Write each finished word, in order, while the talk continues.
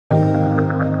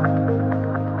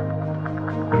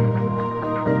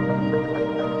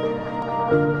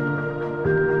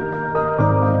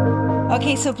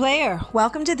Okay, so player,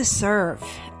 welcome to the serve.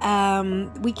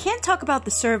 We can't talk about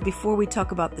the serve before we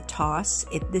talk about the toss.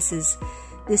 This is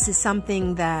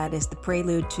something that is the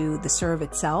prelude to the serve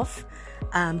itself,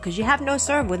 because you have no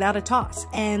serve without a toss.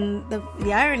 And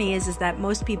the irony is that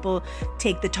most people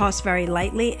take the toss very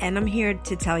lightly, and I'm here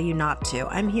to tell you not to.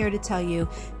 I'm here to tell you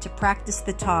to practice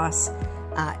the toss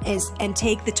and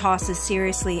take the toss as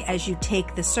seriously as you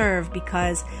take the serve,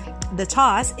 because the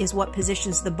toss is what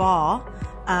positions the ball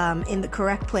in the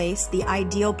correct place, the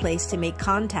ideal place to make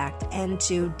contact and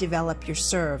to develop your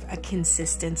serve, a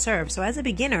consistent serve. So as a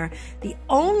beginner, the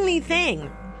only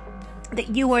thing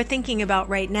that you are thinking about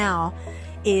right now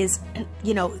is,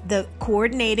 the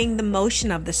coordinating the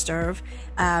motion of the serve,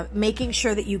 making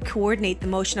sure that you coordinate the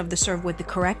motion of the serve with the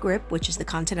correct grip, which is the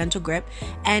continental grip,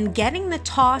 and getting the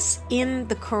toss in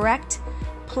the correct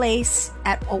place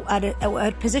at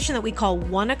a position that we call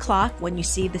 1 o'clock, when you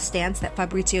see the stance that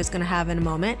Fabrizio is going to have in a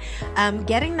moment.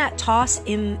 Getting that toss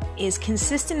in as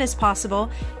consistent as possible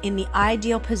in the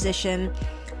ideal position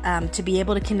to be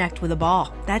able to connect with a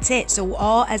ball. That's it. So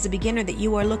all as a beginner that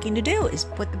you are looking to do is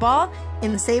put the ball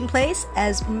in the same place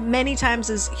as many times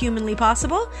as humanly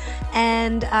possible,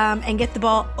 and get the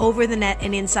ball over the net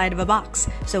and inside of a box.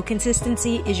 So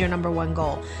consistency is your number one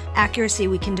goal. Accuracy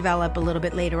we can develop a little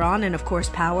bit later on, and of course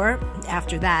power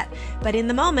after that. But in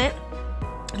the moment,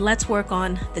 let's work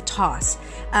on the toss.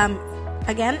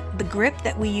 Again, the grip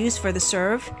that we use for the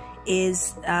serve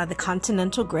is the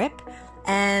continental grip.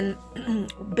 And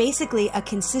basically a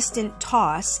consistent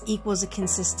toss equals a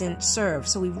consistent serve.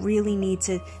 So we really need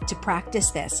to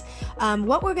practice this.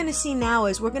 What we're going to see now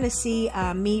is we're going to see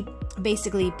me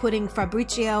basically putting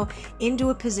Fabrizio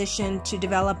into a position to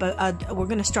develop we're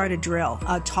going to start a drill,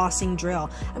 a tossing drill.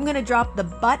 I'm going to drop the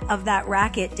butt of that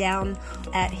racket down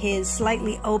at his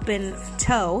slightly open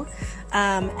toe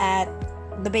at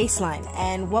the baseline.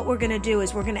 And what we're going to do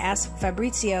is we're going to ask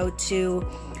Fabrizio to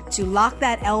lock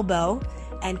that elbow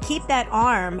and keep that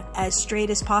arm as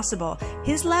straight as possible.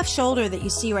 His left shoulder that you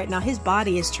see right now, his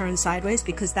body is turned sideways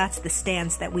because that's the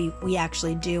stance that we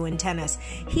actually do in tennis.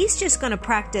 He's just going to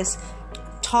practice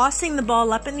tossing the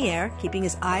ball up in the air, keeping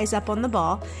his eyes up on the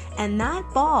ball, and that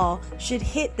ball should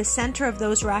hit the center of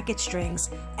those racket strings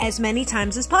as many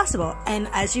times as possible. And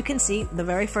as you can see, the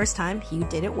very first time he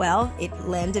did it well, it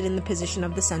landed in the position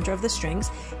of the center of the strings,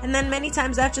 and then many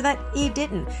times after that he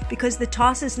didn't, because the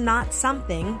toss is not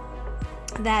something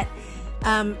that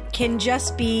can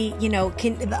just be,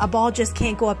 a ball just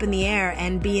can't go up in the air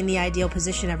and be in the ideal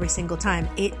position every single time.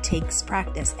 It takes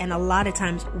practice, and a lot of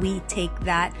times we take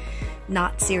that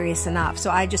not serious enough.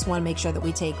 So I just want to make sure that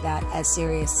we take that as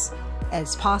serious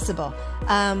as possible.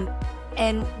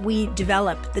 And we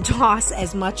develop the toss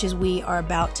as much as we are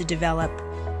about to develop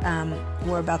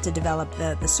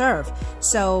the serve.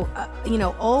 So,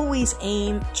 always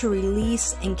aim to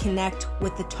release and connect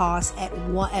with the toss at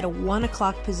a 1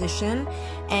 o'clock position,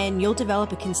 and you'll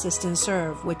develop a consistent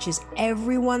serve, which is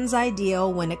everyone's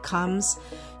ideal when it comes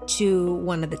to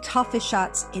one of the toughest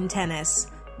shots in tennis,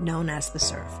 known as the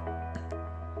serve.